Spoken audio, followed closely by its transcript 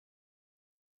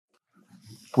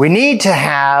We need to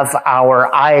have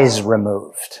our eyes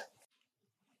removed.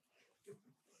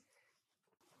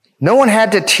 No one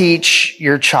had to teach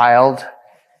your child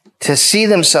to see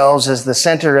themselves as the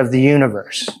center of the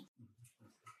universe.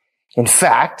 In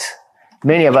fact,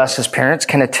 many of us as parents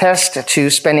can attest to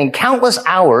spending countless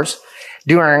hours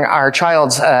during our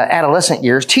child's adolescent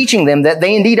years teaching them that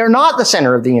they indeed are not the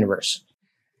center of the universe.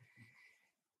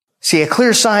 See, a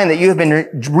clear sign that you have been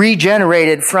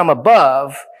regenerated from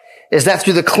above is that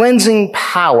through the cleansing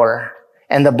power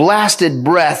and the blasted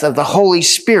breath of the Holy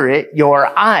Spirit,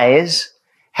 your eyes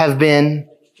have been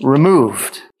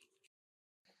removed.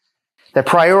 The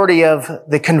priority of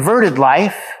the converted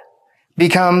life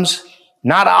becomes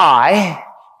not I,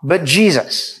 but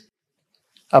Jesus.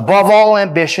 Above all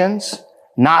ambitions,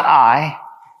 not I,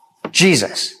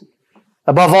 Jesus.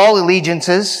 Above all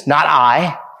allegiances, not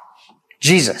I,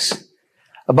 Jesus.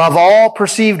 Above all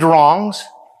perceived wrongs,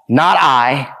 not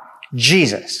I,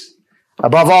 Jesus.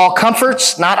 Above all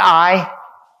comforts, not I,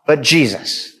 but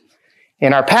Jesus.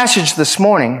 In our passage this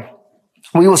morning,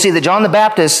 we will see that John the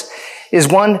Baptist is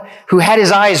one who had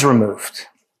his eyes removed.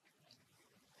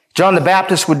 John the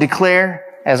Baptist would declare,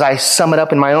 as I sum it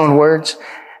up in my own words,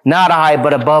 not I,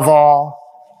 but above all,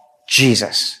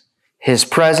 Jesus. His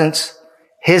presence,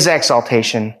 his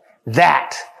exaltation,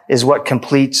 that is what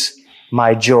completes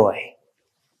my joy.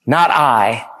 Not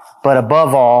I, but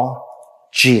above all,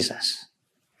 Jesus.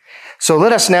 So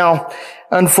let us now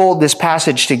unfold this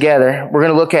passage together. We're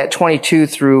going to look at 22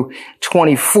 through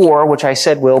 24, which I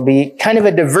said will be kind of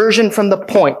a diversion from the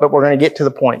point, but we're going to get to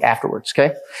the point afterwards,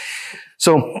 okay?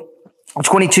 So,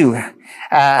 22.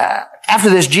 After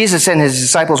this, Jesus and his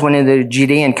disciples went into the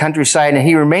Judean countryside, and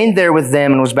he remained there with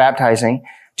them and was baptizing.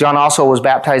 John also was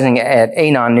baptizing at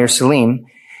Aenon near Salim,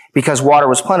 because water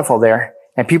was plentiful there,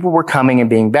 and people were coming and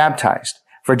being baptized,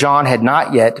 for John had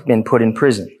not yet been put in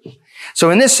prison. So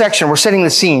in this section, we're setting the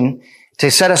scene to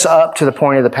set us up to the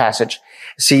point of the passage.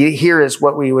 See, here is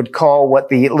what we would call what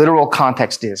the literal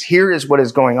context is. Here is what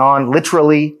is going on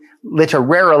literarily,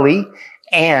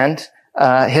 and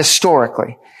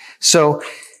historically. So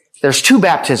there's two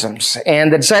baptisms,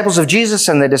 and the disciples of Jesus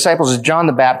and the disciples of John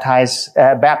the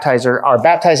Baptizer are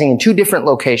baptizing in two different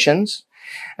locations.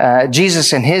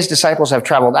 Jesus and his disciples have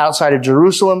traveled outside of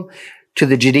Jerusalem to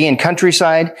the Judean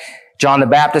countryside. John the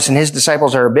Baptist and his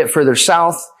disciples are a bit further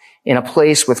south in a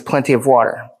place with plenty of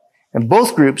water. And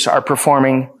both groups are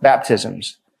performing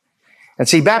baptisms. And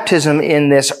see, baptism in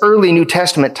this early New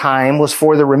Testament time was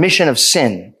for the remission of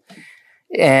sin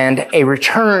and a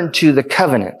return to the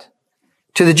covenant.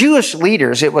 To the Jewish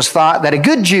leaders, it was thought that a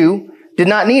good Jew did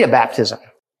not need a baptism.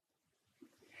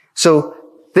 So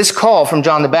this call from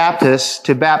John the Baptist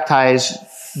to baptize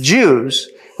Jews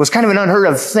was kind of an unheard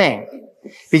of thing,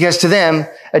 because to them,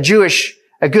 a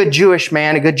good Jewish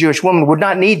man, a good Jewish woman would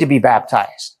not need to be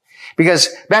baptized, because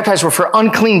baptized were for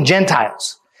unclean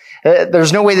Gentiles.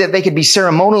 There's no way that they could be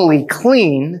ceremonially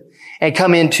clean and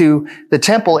come into the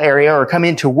temple area or come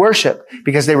into worship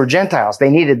because they were Gentiles.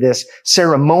 They needed this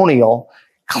ceremonial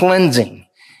cleansing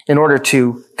in order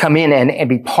to come in and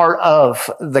be part of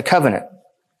the covenant.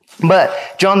 But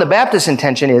John the Baptist's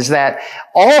intention is that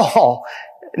all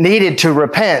needed to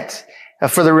repent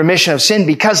for the remission of sin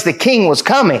because the king was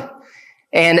coming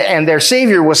and their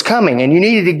savior was coming, and you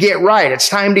needed to get right. It's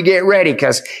time to get ready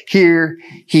because here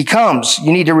he comes.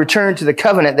 You need to return to the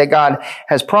covenant that God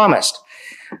has promised.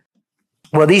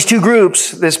 Well, these two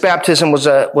groups, this baptism was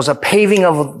a paving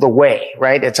of the way,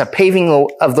 right? It's a paving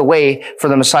of the way for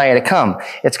the Messiah to come.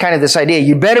 It's kind of this idea,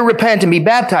 you better repent and be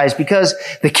baptized because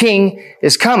the king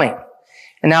is coming.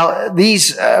 And now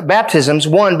these baptisms,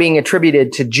 one being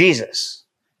attributed to Jesus.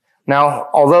 Now,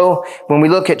 although when we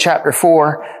look at chapter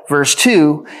 4, verse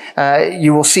 2,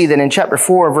 you will see that in chapter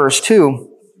 4, verse 2,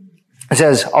 it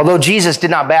says, although Jesus did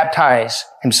not baptize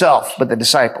himself, but the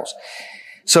disciples.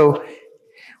 So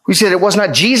we said it was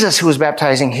not Jesus who was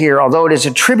baptizing here, although it is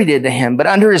attributed to him, but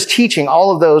under his teaching,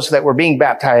 all of those that were being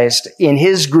baptized in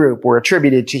his group were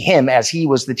attributed to him as he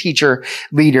was the teacher,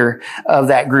 leader of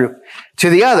that group. To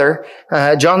the other,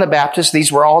 John the Baptist,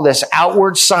 these were all this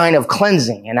outward sign of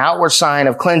cleansing, an outward sign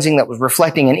of cleansing that was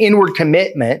reflecting an inward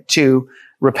commitment to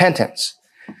repentance.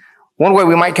 One way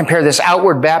we might compare this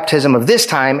outward baptism of this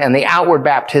time and the outward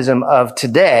baptism of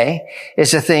today is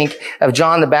to think of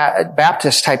John the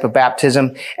Baptist type of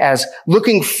baptism as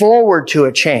looking forward to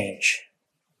a change.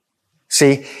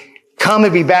 See, come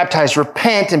and be baptized,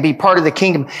 repent and be part of the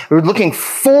kingdom. We're looking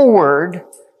forward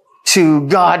to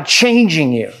God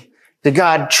changing you, to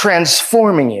God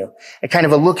transforming you, a kind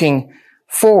of a looking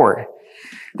forward.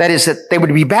 That is that they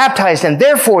would be baptized and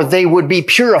therefore they would be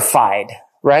purified,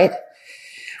 right?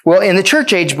 Well, in the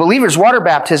church age, believers' water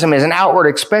baptism is an outward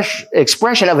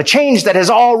expression of a change that has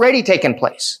already taken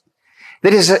place.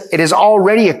 That is, it has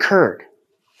already occurred.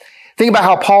 Think about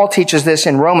how Paul teaches this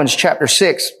in Romans chapter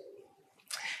 6,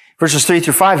 verses 3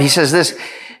 through 5. He says this,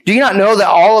 "Do you not know that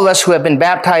all of us who have been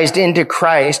baptized into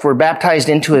Christ were baptized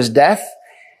into his death?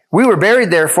 We were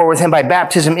buried therefore with him by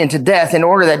baptism into death, in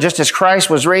order that just as Christ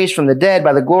was raised from the dead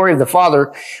by the glory of the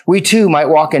Father, we too might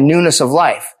walk in newness of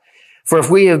life. For if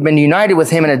we have been united with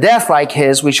him in a death like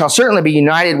his, we shall certainly be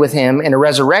united with him in a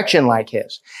resurrection like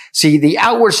his." See, the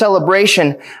outward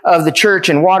celebration of the church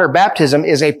in water baptism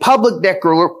is a public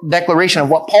declaration of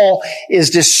what Paul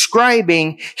is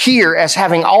describing here as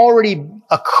having already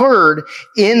occurred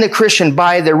in the Christian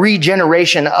by the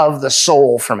regeneration of the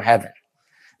soul from heaven.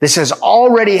 This has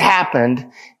already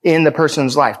happened in the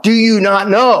person's life. Do you not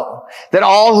know that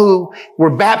all who were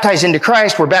baptized into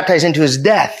Christ were baptized into his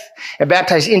death and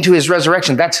baptized into his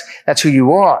resurrection? That's who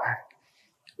you are.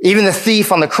 Even the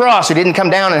thief on the cross who didn't come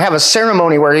down and have a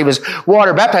ceremony where he was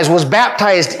water baptized was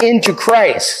baptized into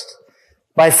Christ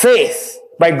by faith,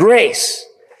 by grace,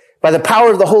 by the power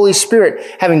of the Holy Spirit,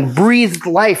 having breathed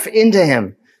life into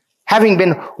him, having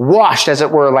been washed, as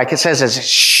it were, like it says, as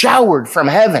showered from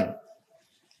heaven.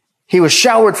 He was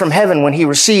showered from heaven when he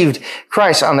received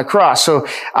Christ on the cross. So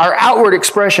our outward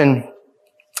expression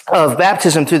of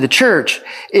baptism through the church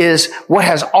is what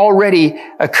has already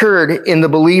occurred in the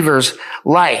believer's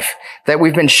life, that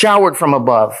we've been showered from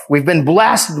above. We've been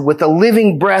blasted with the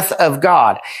living breath of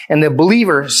God. And the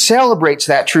believer celebrates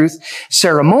that truth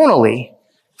ceremonially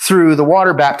through the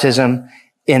water baptism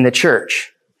in the church.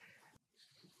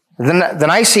 The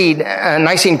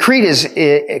Nicene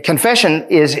Creed confession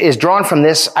is drawn from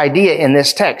this idea in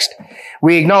this text.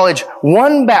 We acknowledge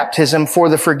one baptism for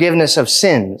the forgiveness of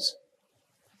sins.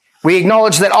 We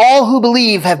acknowledge that all who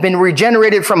believe have been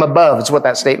regenerated from above, is what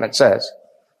that statement says.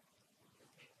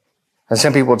 And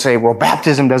some people would say, well,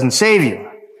 baptism doesn't save you.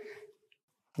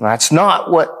 Well, that's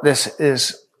not what this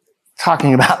is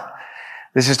talking about.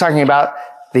 This is talking about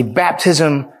the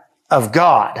baptism of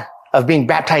God, of being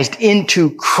baptized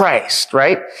into Christ,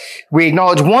 right? We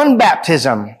acknowledge one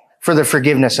baptism for the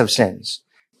forgiveness of sins.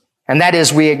 And that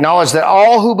is, we acknowledge that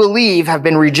all who believe have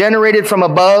been regenerated from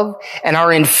above and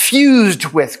are infused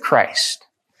with Christ,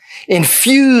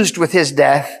 infused with his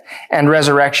death and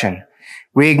resurrection.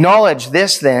 We acknowledge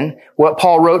this then, what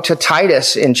Paul wrote to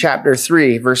Titus in chapter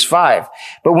 3, verse 5.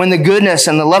 "But when the goodness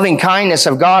and the loving kindness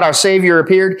of God our Savior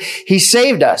appeared, he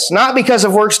saved us, not because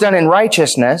of works done in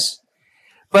righteousness,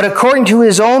 but according to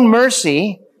his own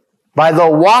mercy, by the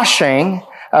washing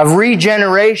of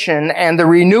regeneration and the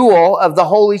renewal of the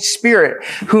Holy Spirit,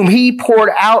 whom he poured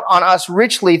out on us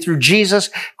richly through Jesus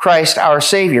Christ our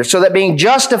Savior, so that being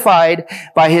justified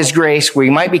by his grace, we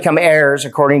might become heirs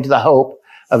according to the hope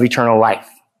of eternal life."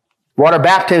 Water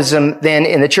baptism, then,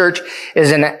 in the church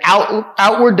is an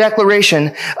outward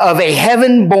declaration of a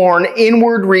heaven-born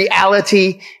inward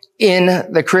reality in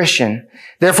the Christian.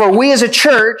 Therefore, we as a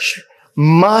church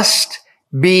must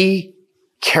be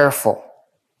careful.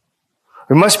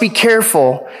 We must be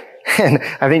careful. And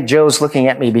I think Joe's looking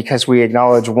at me because we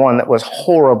acknowledge one that was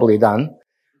horribly done.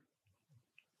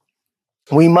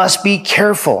 We must be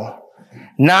careful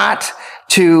not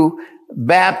to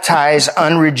baptize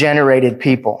unregenerated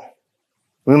people.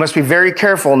 We must be very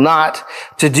careful not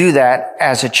to do that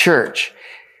as a church.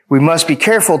 We must be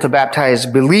careful to baptize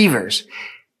believers.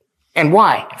 And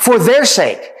why? For their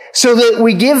sake. So that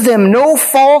we give them no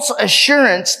false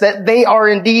assurance that they are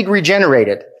indeed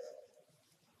regenerated.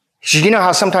 You know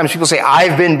how sometimes people say,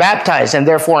 I've been baptized and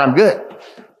therefore I'm good.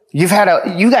 You got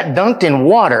dunked in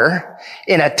water,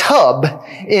 in a tub,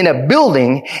 in a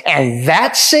building, and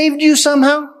that saved you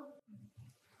somehow?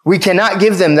 We cannot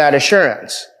give them that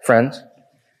assurance, friends.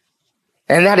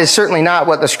 And that is certainly not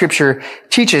what the scripture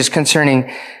teaches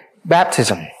concerning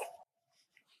baptism.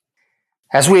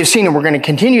 As we have seen, and we're going to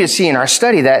continue to see in our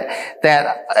study,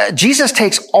 that Jesus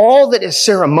takes all that is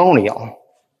ceremonial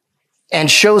and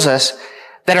shows us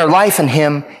that our life in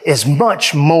him is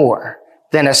much more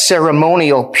than a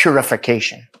ceremonial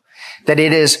purification. That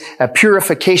it is a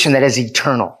purification that is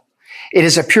eternal. It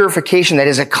is a purification that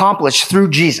is accomplished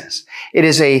through Jesus. It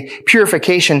is a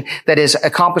purification that is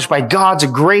accomplished by God's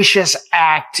gracious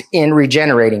act in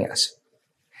regenerating us.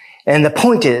 And the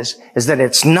point is that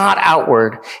it's not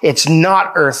outward. It's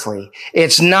not earthly.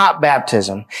 It's not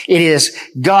baptism. It is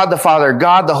God the Father,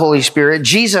 God the Holy Spirit,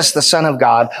 Jesus the Son of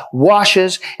God,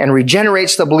 washes and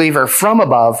regenerates the believer from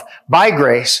above by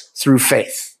grace through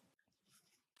faith.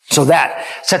 So that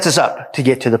sets us up to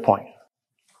get to the point.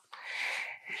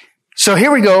 So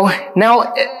here we go.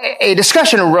 Now, a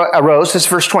discussion arose, this is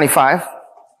verse 25.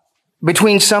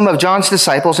 between some of John's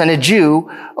disciples and a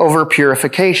Jew over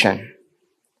purification.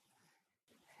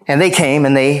 And they came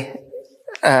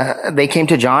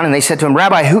to John and they said to him,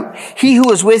 Rabbi, he who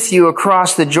was with you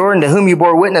across the Jordan, to whom you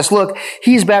bore witness, look,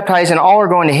 he's baptized and all are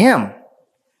going to him.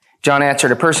 John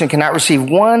answered, a person cannot receive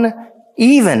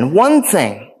even one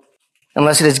thing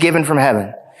unless it is given from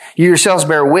heaven. You yourselves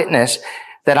bear witness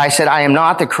that I said, I am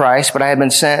not the Christ, but I have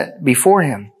been sent before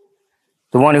him.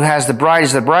 The one who has the bride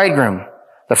is the bridegroom.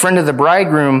 The friend of the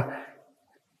bridegroom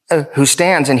who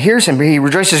stands and hears him, he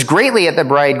rejoices greatly at the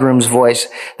bridegroom's voice.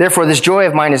 Therefore, this joy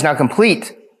of mine is now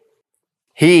complete.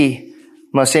 He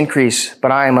must increase,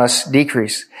 but I must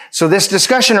decrease. So this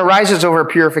discussion arises over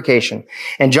purification.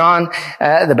 And John,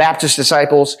 the Baptist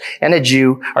disciples, and a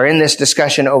Jew are in this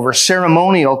discussion over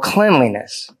ceremonial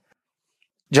cleanliness.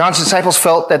 John's disciples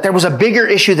felt that there was a bigger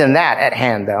issue than that at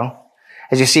hand, though.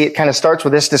 As you see, it kind of starts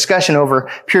with this discussion over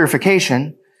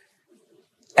purification.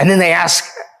 And then they ask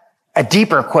a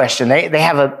deeper question. They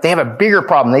have a bigger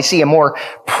problem. They see a more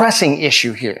pressing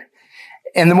issue here.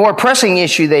 And the more pressing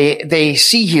issue they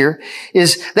see here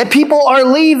is that people are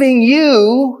leaving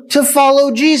you to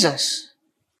follow Jesus.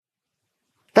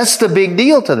 That's the big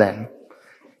deal to them.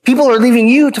 People are leaving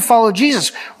you to follow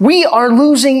Jesus. We are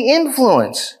losing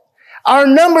influence. Our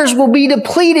numbers will be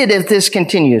depleted if this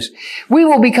continues. We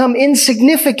will become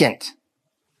insignificant.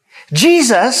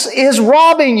 Jesus is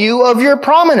robbing you of your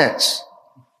prominence.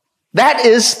 That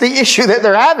is the issue that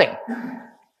they're having.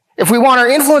 If we want our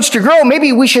influence to grow,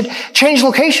 maybe we should change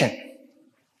location.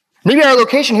 Maybe our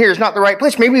location here is not the right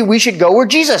place. Maybe we should go where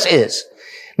Jesus is.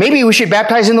 Maybe we should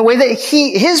baptize in the way that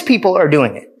his people are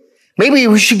doing it. Maybe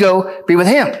we should go be with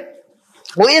him.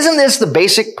 Well, isn't this the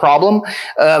basic problem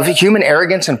of human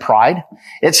arrogance and pride?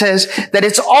 It says that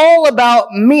it's all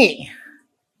about me.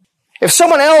 If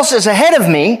someone else is ahead of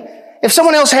me, if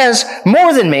someone else has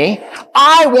more than me,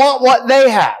 I want what they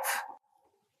have.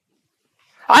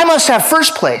 I must have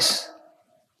first place.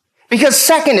 Because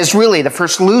second is really the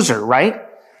first loser, right?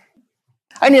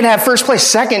 I need to have first place.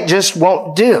 Second just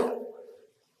won't do.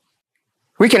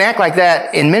 We can act like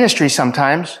that in ministry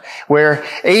sometimes, where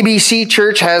ABC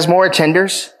Church has more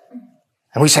attenders,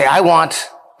 and we say, I want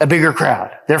a bigger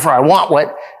crowd. Therefore, I want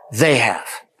what they have.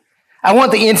 I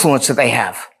want the influence that they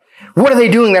have. What are they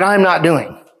doing that I'm not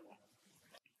doing?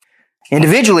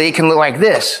 Individually, it can look like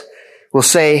this. We'll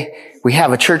say we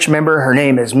have a church member. Her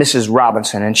name is Mrs.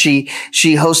 Robinson, and she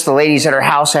hosts the ladies at her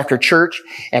house after church,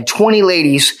 and 20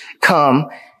 ladies come.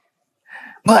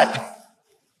 But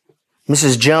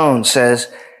Mrs. Jones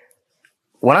says,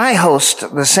 when I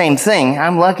host the same thing,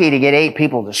 I'm lucky to get 8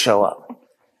 people to show up.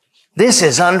 This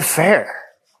is unfair.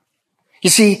 You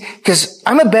see, because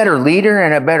I'm a better leader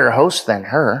and a better host than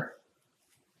her.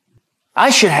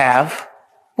 I should have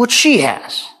what she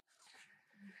has.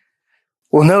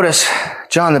 Well, notice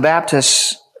John the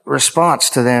Baptist's response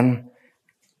to them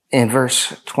in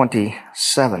verse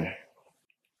 27.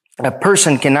 A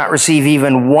person cannot receive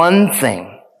even one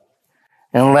thing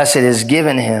unless it is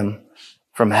given him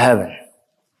from heaven.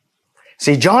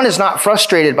 See, John is not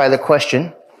frustrated by the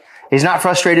question. He's not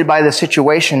frustrated by the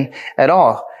situation at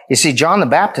all. You see, John the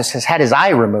Baptist has had his eye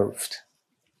removed.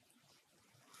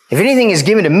 If anything is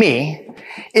given to me,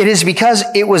 it is because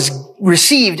it was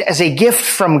received as a gift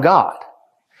from God.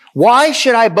 Why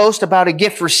should I boast about a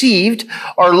gift received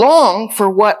or long for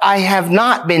what I have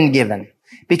not been given?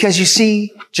 Because you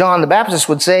see, John the Baptist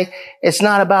would say, it's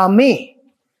not about me.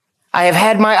 I have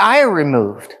had my eye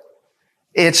removed.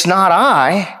 It's not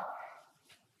I,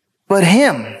 but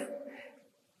him.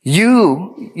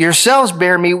 You yourselves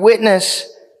bear me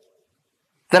witness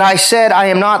that I said I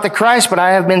am not the Christ, but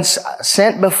I have been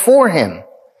sent before him.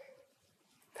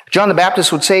 John the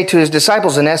Baptist would say to his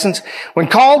disciples, in essence, when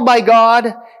called by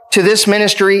God to this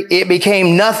ministry, it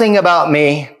became nothing about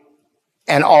me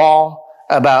and all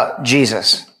about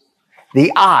Jesus.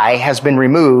 The I has been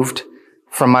removed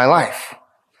from my life.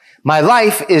 My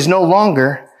life is no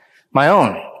longer my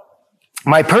own.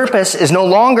 My purpose is no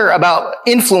longer about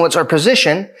influence or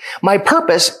position. My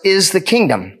purpose is the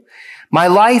kingdom. My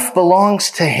life belongs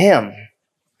to him.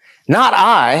 Not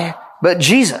I, but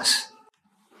Jesus.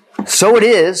 So it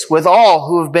is with all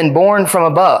who have been born from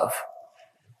above.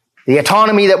 The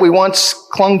autonomy that we once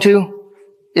clung to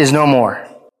is no more.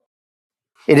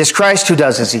 It is Christ who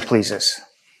does as he pleases.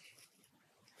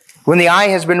 When the I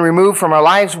has been removed from our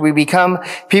lives, we become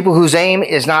people whose aim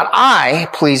is not I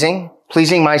pleasing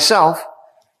myself,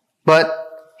 but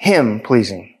him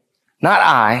pleasing. Not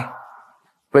I,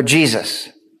 but Jesus.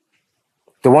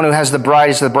 The one who has the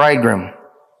bride is the bridegroom.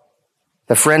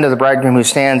 The friend of the bridegroom who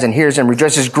stands and hears and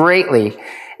rejoices greatly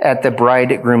at the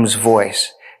bridegroom's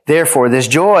voice. Therefore, this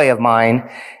joy of mine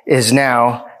is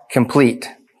now complete.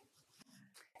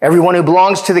 Everyone who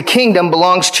belongs to the kingdom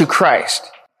belongs to Christ.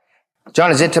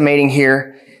 John is intimating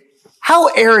here, how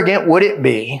arrogant would it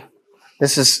be?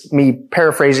 This is me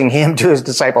paraphrasing him to his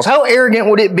disciples. How arrogant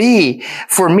would it be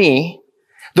for me,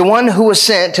 the one who was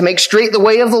sent to make straight the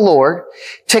way of the Lord,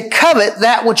 to covet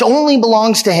that which only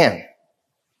belongs to him?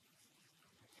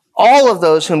 All of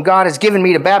those whom God has given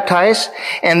me to baptize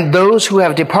and those who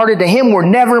have departed to him were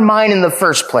never mine in the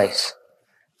first place.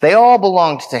 They all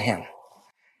belonged to him.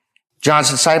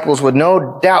 John's disciples would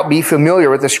no doubt be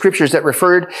familiar with the scriptures that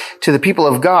referred to the people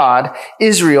of God,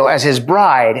 Israel as his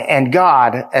bride and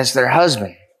God as their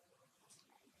husband.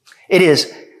 It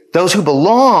is those who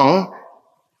belong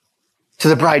to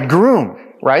the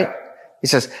bridegroom, right? He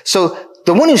says, so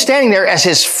the one who's standing there as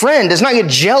his friend does not get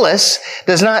jealous,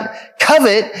 does not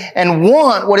covet and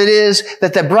want what it is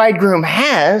that the bridegroom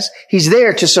has. He's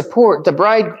there to support the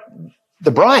bride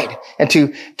and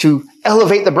to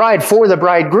elevate the bride for the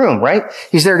bridegroom, right?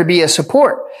 He's there to be a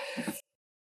support.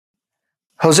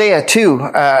 Hosea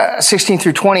 2, 16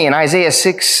 through 20 and Isaiah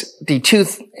 62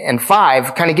 and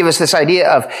 5 kind of give us this idea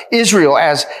of Israel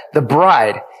as the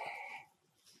bride.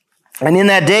 And in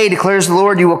that day, declares the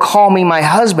Lord, you will call me my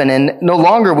husband, and no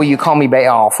longer will you call me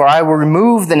Baal, for I will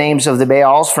remove the names of the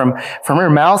Baals from her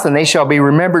mouth, and they shall be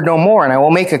remembered no more. And I will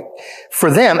make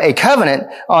for them a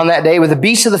covenant on that day with the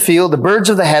beasts of the field, the birds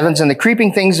of the heavens, and the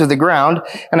creeping things of the ground.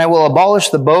 And I will abolish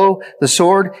the bow, the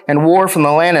sword, and war from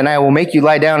the land, and I will make you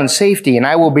lie down in safety, and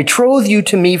I will betroth you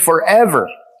to me forever.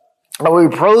 I will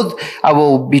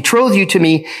betroth you to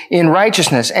me in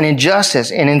righteousness and in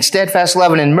justice and in steadfast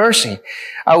love and in mercy.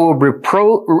 I will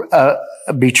betroth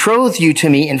you to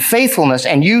me in faithfulness,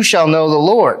 and you shall know the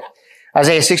Lord.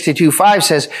 Isaiah 62:5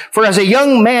 says, for as a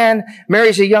young man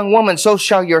marries a young woman, so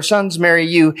shall your sons marry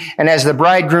you. And as the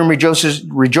bridegroom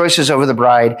rejoices over the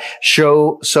bride,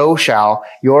 so shall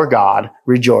your God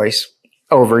rejoice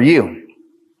over you.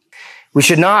 We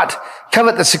should not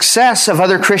covet the success of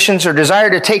other Christians or desire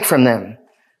to take from them.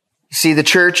 You see, the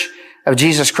church of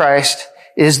Jesus Christ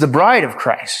is the bride of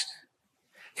Christ.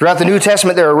 Throughout the New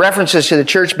Testament, there are references to the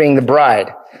church being the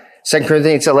bride. 2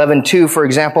 Corinthians 11:2, for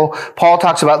example, Paul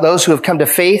talks about those who have come to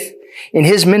faith in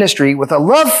his ministry with a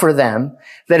love for them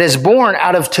that is born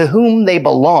out of to whom they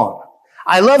belong.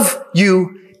 I love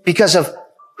you because of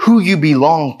who you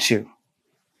belong to.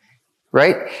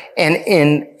 Right? And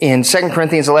in 2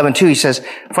 Corinthians 11:2, he says,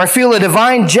 for I feel a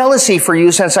divine jealousy for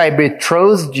you since I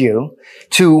betrothed you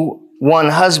to one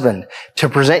husband to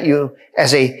present you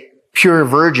as a pure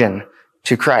virgin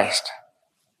to Christ.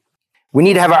 We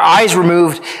need to have our eyes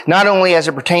removed, not only as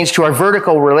it pertains to our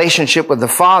vertical relationship with the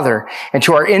Father and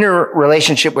to our inner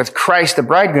relationship with Christ, the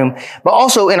bridegroom, but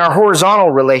also in our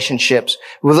horizontal relationships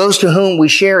with those to whom we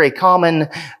share a common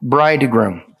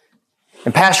bridegroom.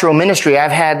 In pastoral ministry,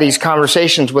 I've had these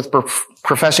conversations with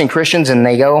professing Christians, and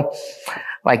they go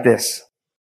like this.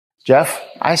 Jeff,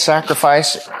 I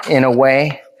sacrifice in a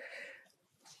way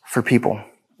for people,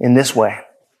 in this way.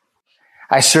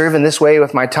 I serve in this way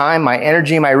with my time, my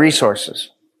energy, my resources.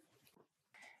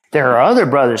 There are other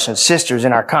brothers and sisters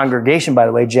in our congregation, by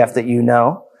the way, Jeff, that you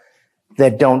know,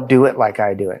 that don't do it like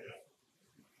I do it.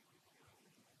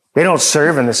 They don't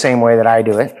serve in the same way that I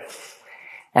do it.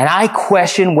 And I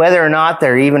question whether or not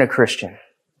they're even a Christian.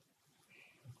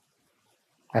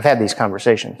 I've had these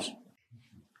conversations.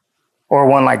 Or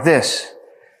one like this.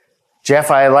 Jeff,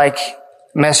 I like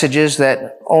messages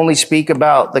that only speak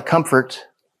about the comfort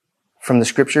from the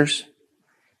scriptures.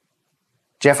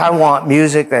 Jeff, I want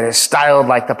music that is styled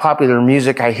like the popular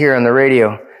music I hear on the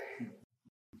radio.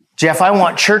 Jeff, I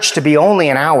want church to be only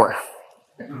an hour.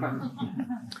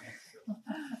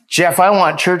 Jeff, I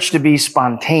want church to be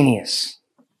spontaneous.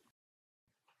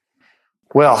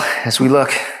 Well, as we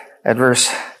look at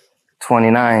verse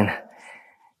 29,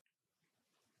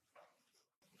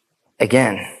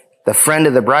 again, the friend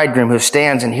of the bridegroom who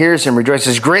stands and hears him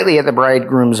rejoices greatly at the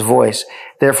bridegroom's voice.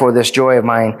 Therefore, this joy of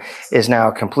mine is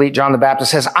now complete. John the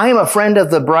Baptist says, I am a friend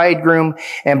of the bridegroom,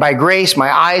 and by grace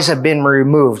my eyes have been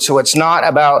removed. So it's not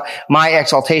about my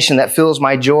exaltation that fills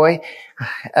my joy.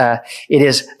 It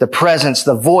is the presence,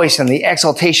 the voice, and the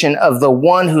exaltation of the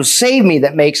one who saved me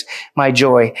that makes my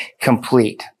joy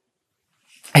complete.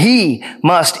 He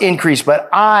must increase, but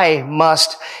I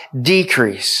must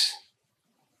decrease.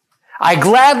 I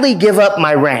gladly give up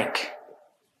my rank.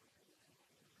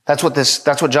 That's what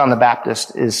John the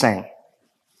Baptist is saying.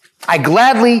 I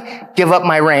gladly give up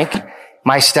my rank,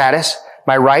 my status,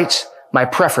 my rights, my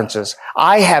preferences.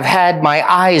 I have had my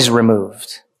eyes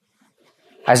removed.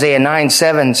 Isaiah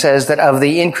 9:7 says that of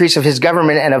the increase of his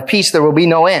government and of peace there will be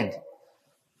no end.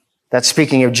 That's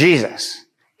speaking of Jesus.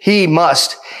 He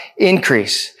must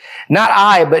increase. Not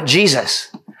I, but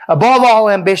Jesus. Above all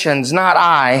ambitions, not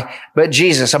I, but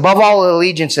Jesus. Above all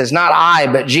allegiances, not I,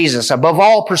 but Jesus. Above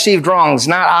all perceived wrongs,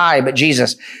 not I, but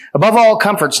Jesus. Above all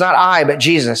comforts, not I, but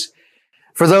Jesus.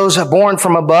 For those born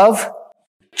from above,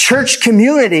 church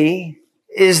community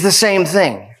is the same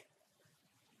thing.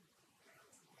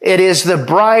 It is the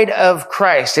bride of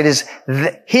Christ. It is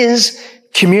His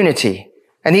community.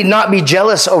 I need not be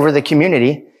jealous over the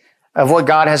community of what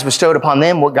God has bestowed upon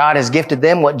them, what God has gifted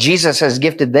them, what Jesus has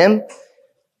gifted them.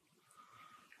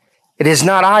 It is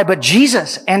not I, but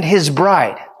Jesus and His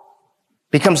bride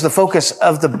becomes the focus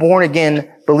of the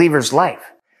born-again believer's life.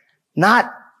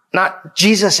 Not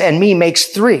Jesus and me makes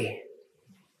three.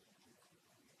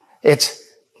 It's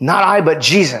not I, but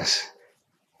Jesus.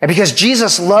 And because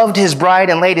Jesus loved His bride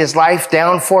and laid His life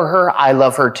down for her, I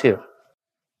love her too.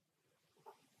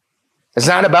 It's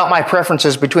not about my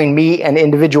preferences between me and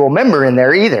individual member in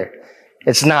there either.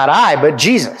 It's not I, but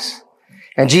Jesus.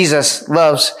 And Jesus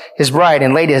loves His bride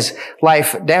and laid His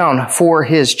life down for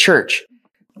His church.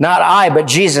 Not I, but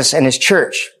Jesus and His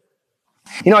church.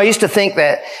 You know, I used to think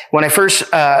that when I first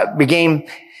became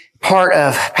part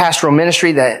of pastoral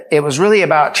ministry that it was really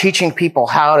about teaching people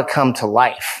how to come to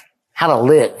life, how to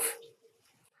live.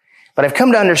 But I've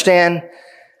come to understand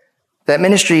that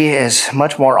ministry is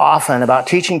much more often about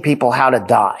teaching people how to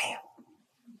die.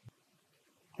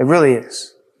 It really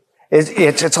is.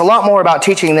 It's a lot more about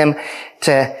teaching them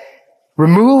to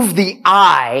remove the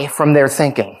I from their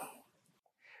thinking.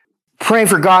 Praying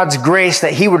for God's grace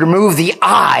that He would remove the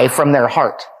I from their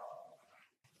heart.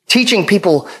 Teaching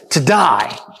people to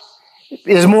die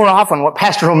is more often what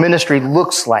pastoral ministry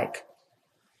looks like.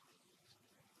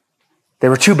 There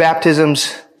were 2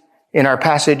 baptisms in our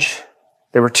passage.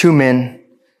 There were 2 men,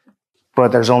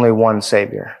 but there's only one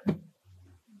Savior.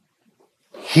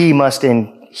 He must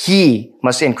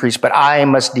increase, but I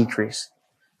must decrease.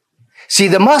 See,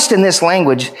 the must in this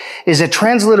language is a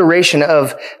transliteration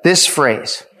of this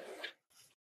phrase.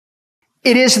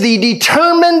 It is the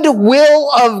determined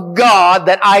will of God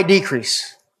that I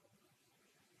decrease.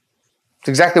 It's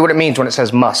exactly what it means when it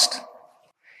says must.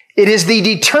 It is the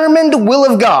determined will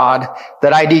of God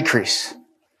that I decrease.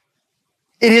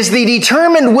 It is the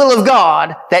determined will of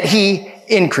God that He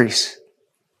increase.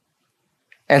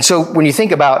 And so when you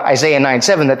think about Isaiah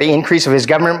 9:7, that the increase of His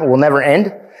government will never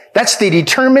end, that's the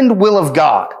determined will of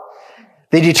God.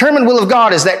 The determined will of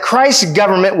God is that Christ's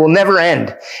government will never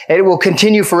end. And it will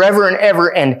continue forever and ever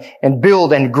and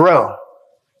build and grow.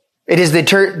 It is the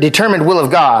determined will of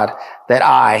God that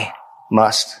I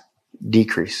must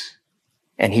decrease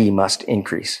and He must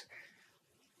increase.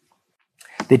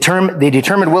 The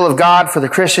determined will of God for the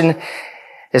Christian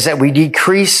is that we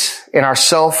decrease in our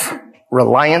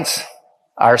self-reliance,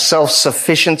 our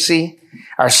self-sufficiency,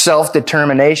 our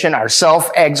self-determination, our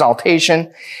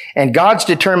self-exaltation. And God's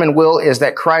determined will is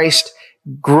that Christ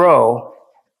grow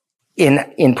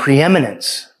in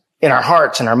preeminence in our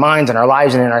hearts and our minds and our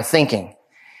lives and in our thinking.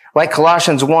 Like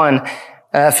Colossians 1,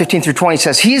 15 through 20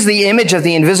 says, He is the image of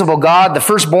the invisible God, the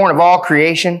firstborn of all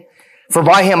creation. For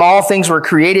by Him all things were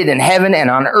created in heaven and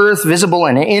on earth, visible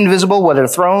and invisible, whether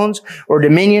thrones or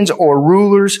dominions or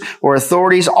rulers or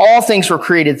authorities. All things were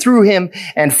created through Him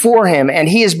and for Him. And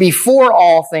He is before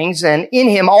all things, and in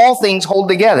Him all things hold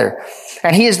together.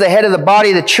 And He is the head of the body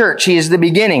of the church. He is the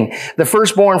beginning, the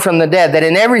firstborn from the dead, that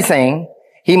in everything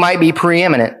He might be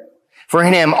preeminent. For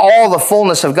in Him all the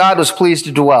fullness of God was pleased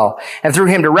to dwell, and through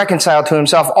Him to reconcile to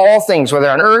Himself all things, whether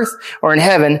on earth or in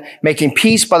heaven, making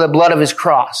peace by the blood of His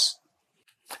cross.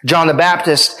 John the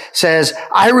Baptist says,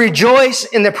 I rejoice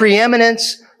in the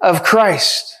preeminence of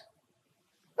Christ,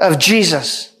 of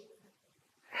Jesus.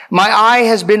 My eye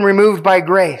has been removed by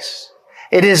grace.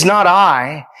 It is not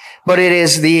I, but it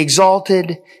is the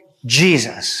exalted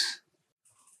Jesus.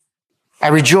 I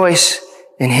rejoice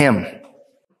in Him.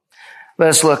 Let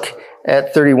us look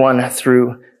at 31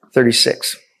 through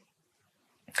 36.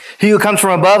 He who comes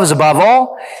from above is above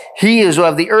all. He who is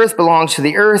of the earth belongs to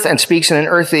the earth and speaks in an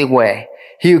earthly way.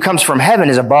 He who comes from heaven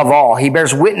is above all. He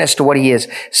bears witness to what he has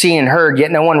seen and heard,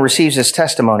 yet no one receives his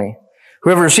testimony.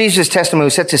 Whoever receives his testimony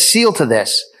sets a seal to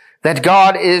this, that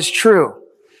God is true.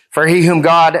 For he whom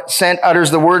God sent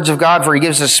utters the words of God, for He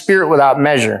gives the Spirit without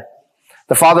measure.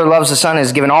 The Father loves the Son and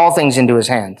has given all things into His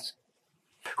hands.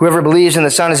 Whoever believes in the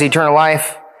Son has eternal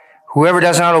life. Whoever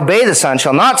does not obey the Son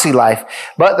shall not see life,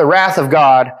 but the wrath of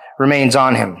God remains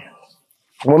on him.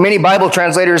 Well, many Bible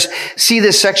translators see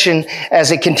this section as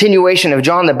a continuation of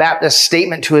John the Baptist's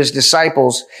statement to his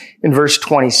disciples in verse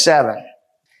 27.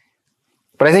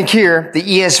 But I think here, the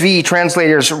ESV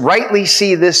translators rightly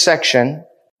see this section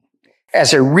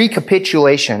as a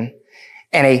recapitulation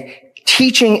and a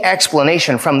teaching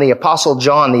explanation from the Apostle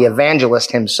John, the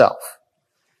evangelist himself.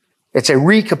 It's a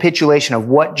recapitulation of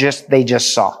what they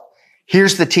just saw.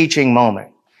 Here's the teaching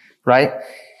moment, right?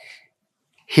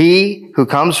 He who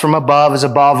comes from above is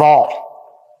above all.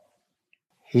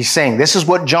 He's saying, this is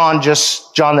what John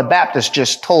the Baptist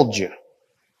just told you.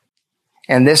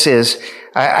 And this is,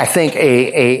 I think,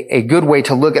 a good way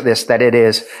to look at this, that it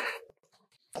is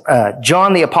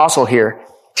John the Apostle here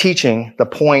teaching the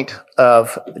point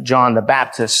of John the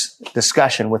Baptist's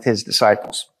discussion with his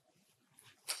disciples.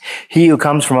 He who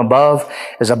comes from above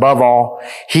is above all.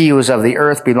 He who is of the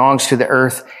earth belongs to the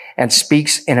earth and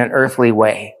speaks in an earthly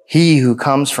way. He who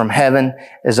comes from heaven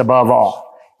is above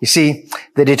all. You see,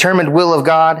 the determined will of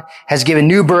God has given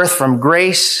new birth from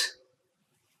grace,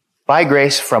 by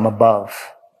grace from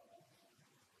above,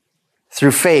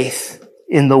 through faith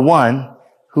in the one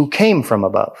who came from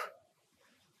above.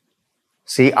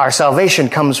 See, our salvation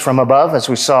comes from above, as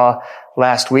we saw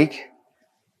last week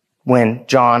when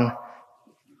John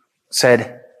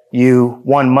said,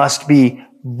 one must be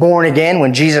born again.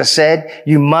 When Jesus said,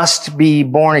 you must be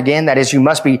born again, that is, you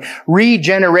must be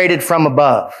regenerated from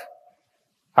above.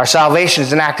 Our salvation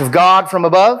is an act of God from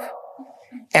above,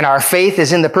 and our faith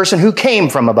is in the person who came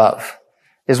from above,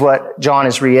 is what John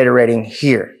is reiterating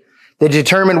here. The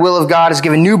determined will of God has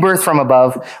given new birth from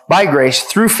above by grace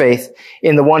through faith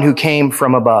in the one who came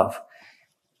from above.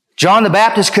 John the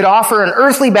Baptist could offer an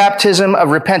earthly baptism of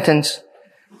repentance,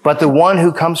 but the one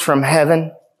who comes from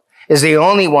heaven is the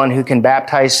only one who can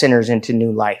baptize sinners into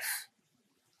new life.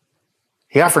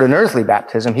 He offered an earthly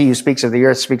baptism. He who speaks of the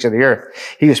earth speaks of the earth.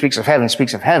 He who speaks of heaven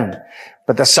speaks of heaven.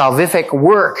 But the salvific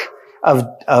work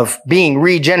of being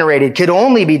regenerated could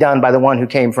only be done by the one who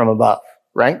came from above,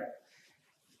 right?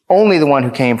 Only the one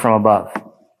who came from above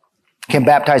can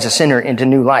baptize a sinner into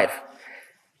new life.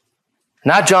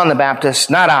 Not John the Baptist,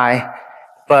 not I,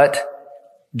 but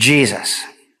Jesus.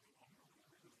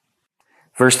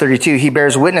 Verse 32, he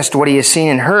bears witness to what he has seen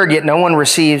and heard, yet no one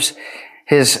receives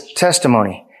his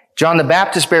testimony. John the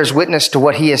Baptist bears witness to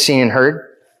what he has seen and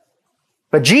heard,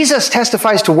 but Jesus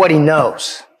testifies to what he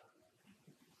knows.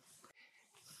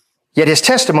 Yet his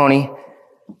testimony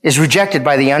is rejected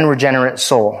by the unregenerate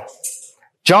soul.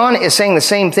 John is saying the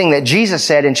same thing that Jesus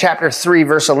said in chapter 3,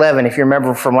 verse 11, if you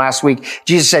remember from last week.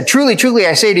 Jesus said, truly, truly,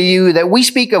 I say to you that we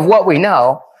speak of what we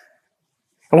know,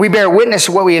 and we bear witness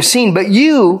to what we have seen, but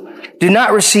you do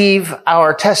not receive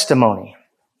our testimony.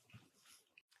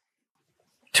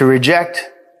 To reject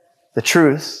the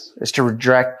truth is to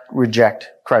reject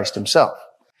Christ himself.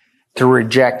 To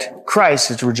reject Christ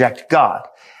is to reject God.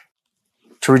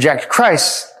 To reject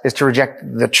Christ is to reject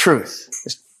the truth,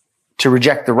 is to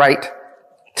reject the right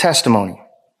testimony.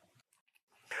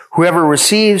 Whoever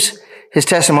receives his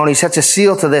testimony sets a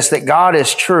seal to this, that God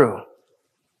is true.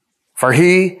 For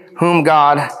he whom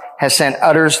God has sent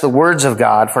utters the words of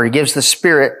God, for he gives the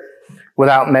Spirit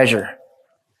without measure.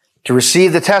 To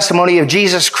receive the testimony of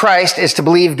Jesus Christ is to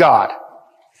believe God.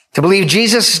 To believe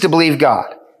Jesus is to believe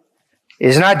God. It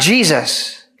is not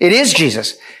Jesus. It is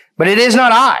Jesus. But it is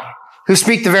not I who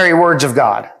speak the very words of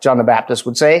God, John the Baptist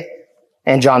would say,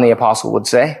 and John the Apostle would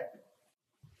say.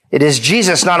 It is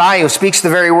Jesus, not I, who speaks the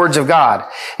very words of God.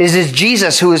 It is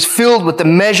Jesus who is filled with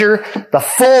the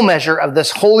full measure of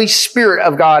this Holy Spirit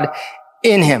of God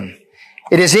in him.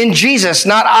 It is in Jesus,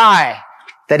 not I,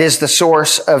 that is the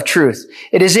source of truth.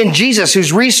 It is in Jesus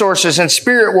whose resources and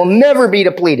spirit will never be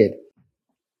depleted.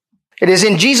 It is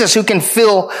in Jesus who can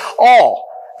fill all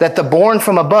that the born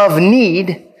from above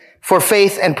need for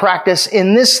faith and practice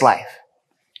in this life.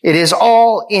 It is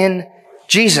all in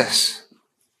Jesus.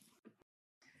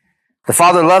 The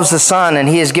Father loves the Son, and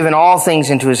he has given all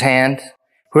things into his hand.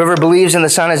 Whoever believes in the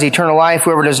Son has eternal life.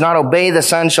 Whoever does not obey the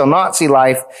Son shall not see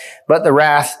life, but the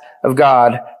wrath of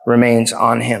God remains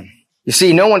on him. You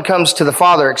see, no one comes to the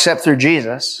Father except through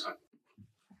Jesus.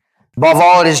 Above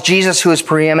all, it is Jesus who is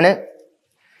preeminent.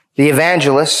 The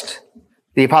evangelist,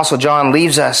 the Apostle John,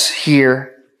 leaves us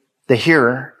here, the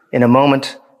hearer, in a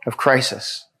moment of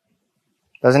crisis.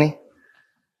 Doesn't he?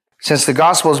 Since the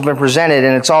gospel has been presented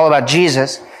and it's all about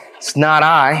Jesus, it's not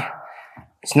I,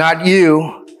 it's not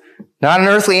you, not an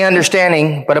earthly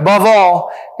understanding, but above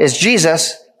all is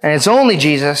Jesus, and it's only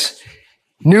Jesus.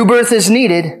 New birth is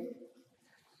needed.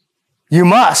 You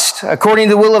must, according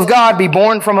to the will of God, be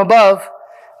born from above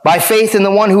by faith in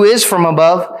the one who is from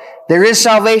above. There is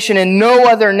salvation in no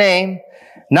other name,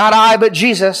 not I, but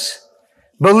Jesus.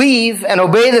 Believe and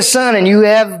obey the Son, and you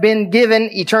have been given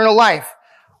eternal life.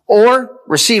 Or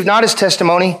receive not his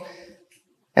testimony,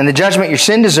 and the judgment your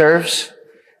sin deserves,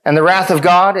 and the wrath of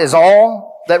God is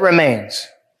all that remains.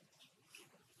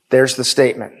 There's the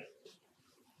statement.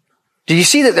 Do you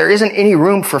see that there isn't any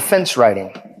room for fence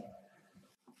riding?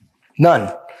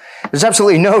 None. There's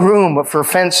absolutely no room for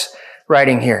fence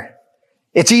riding here.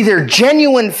 It's either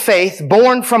genuine faith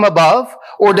born from above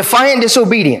or defiant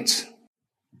disobedience.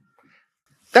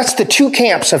 That's the two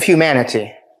camps of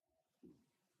humanity.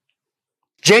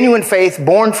 Genuine faith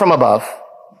born from above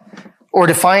or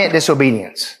defiant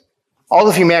disobedience. All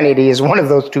of humanity is one of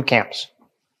those two camps.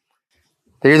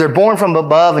 They're either born from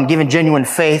above and given genuine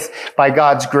faith by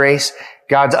God's grace,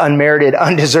 God's unmerited,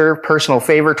 undeserved personal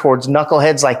favor towards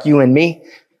knuckleheads like you and me,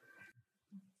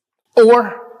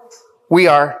 or we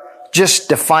are just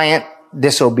defiant,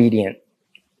 disobedient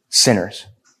sinners,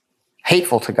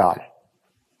 hateful to God.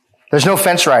 There's no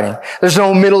fence riding. There's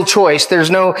no middle choice.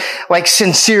 There's no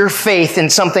sincere faith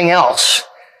in something else.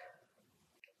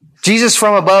 Jesus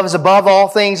from above is above all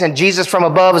things, and Jesus from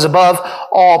above is above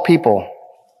all people.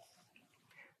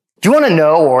 Do you want to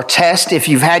know or test if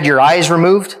you've had your eyes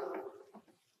removed?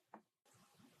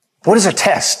 What is a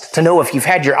test to know if you've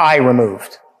had your eye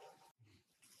removed?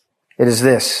 It is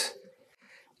this.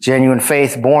 Genuine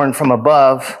faith born from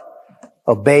above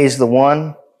obeys the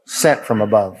one sent from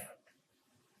above.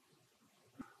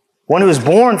 One who is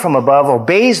born from above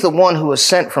obeys the one who is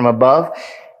sent from above,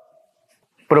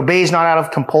 but obeys not out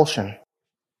of compulsion,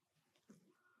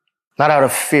 not out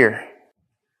of fear.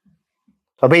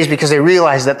 Obeys because they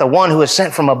realize that the one who is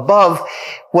sent from above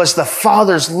was the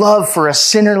Father's love for a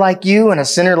sinner like you and a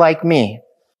sinner like me.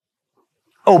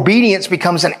 Obedience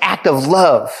becomes an act of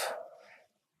love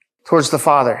towards the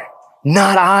Father.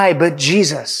 Not I, but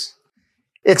Jesus.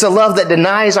 It's a love that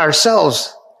denies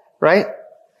ourselves, right?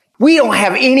 We don't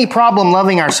have any problem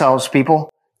loving ourselves,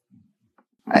 people.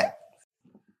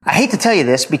 I hate to tell you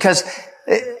this because,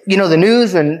 the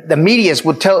news and the medias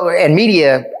would tell, and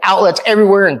media outlets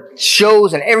everywhere and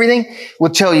shows and everything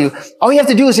would tell you, all you have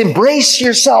to do is embrace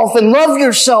yourself and love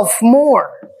yourself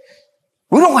more.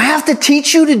 We don't have to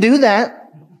teach you to do that.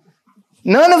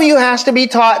 None of you has to be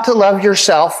taught to love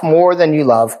yourself more than you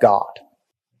love God.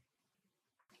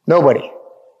 Nobody.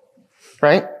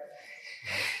 Right?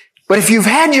 But if you've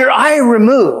had your eye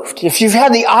removed, if you've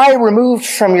had the eye removed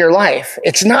from your life,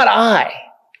 it's not I,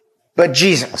 but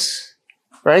Jesus.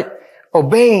 Right?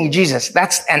 Obeying Jesus,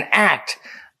 that's an act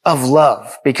of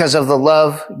love because of the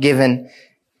love given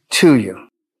to you.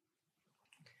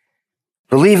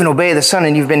 Believe and obey the Son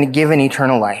and you've been given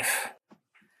eternal life.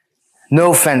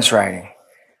 No fence riding.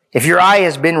 If your eye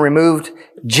has been removed,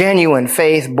 genuine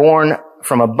faith born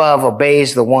from above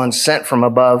obeys the one sent from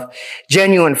above.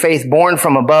 Genuine faith born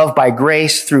from above by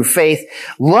grace through faith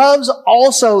loves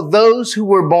also those who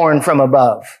were born from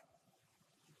above.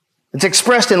 It's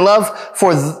expressed in love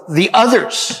for the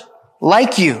others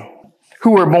like you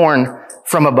who were born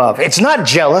from above. It's not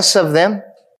jealous of them.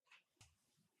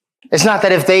 It's not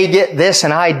that if they get this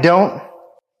and I don't,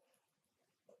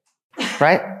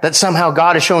 right? That somehow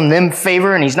God has shown them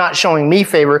favor and He's not showing me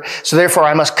favor, so therefore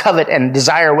I must covet and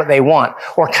desire what they want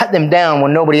or cut them down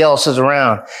when nobody else is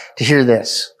around to hear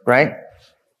this, right?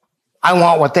 I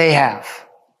want what they have.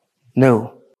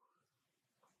 No.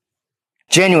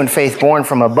 Genuine faith born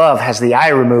from above has the eye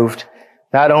removed,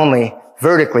 not only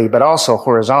vertically, but also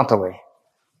horizontally.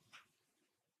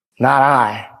 Not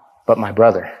I, but my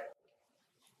brother.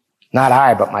 Not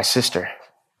I, but my sister.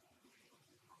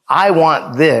 I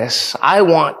want this. I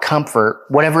want comfort,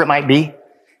 whatever it might be.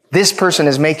 This person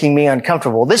is making me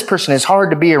uncomfortable. This person is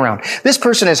hard to be around. This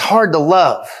person is hard to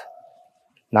love.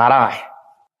 Not I.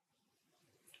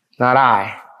 Not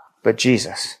I, but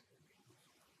Jesus.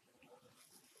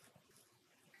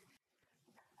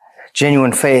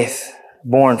 Genuine faith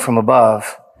born from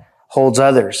above holds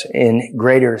others in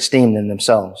greater esteem than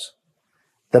themselves.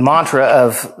 The mantra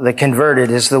of the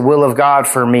converted is the will of God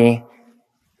for me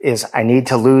is I need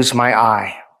to lose my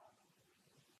eye.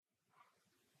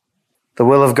 The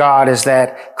will of God is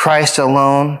that Christ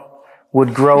alone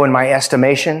would grow in my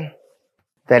estimation,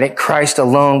 that Christ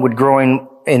alone would grow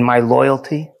in my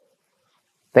loyalty,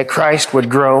 that Christ would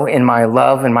grow in my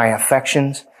love and my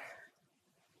affections,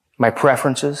 my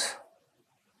preferences.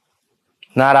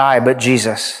 Not I, but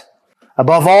Jesus.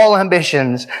 Above all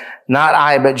ambitions, not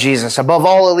I, but Jesus. Above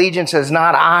all allegiances,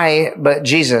 not I, but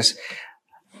Jesus.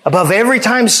 Above every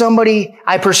time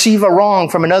I perceive a wrong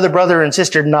from another brother and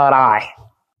sister, not I,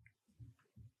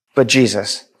 but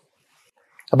Jesus.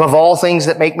 Above all things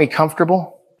that make me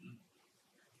comfortable,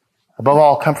 above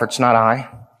all comforts, not I,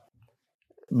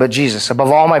 but Jesus.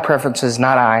 Above all my preferences,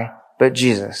 not I, but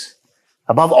Jesus.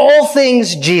 Above all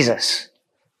things, Jesus.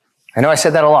 I know I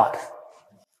said that a lot.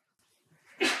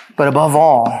 But above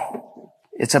all,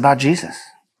 it's about Jesus.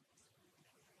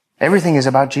 Everything is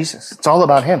about Jesus. It's all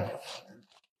about him.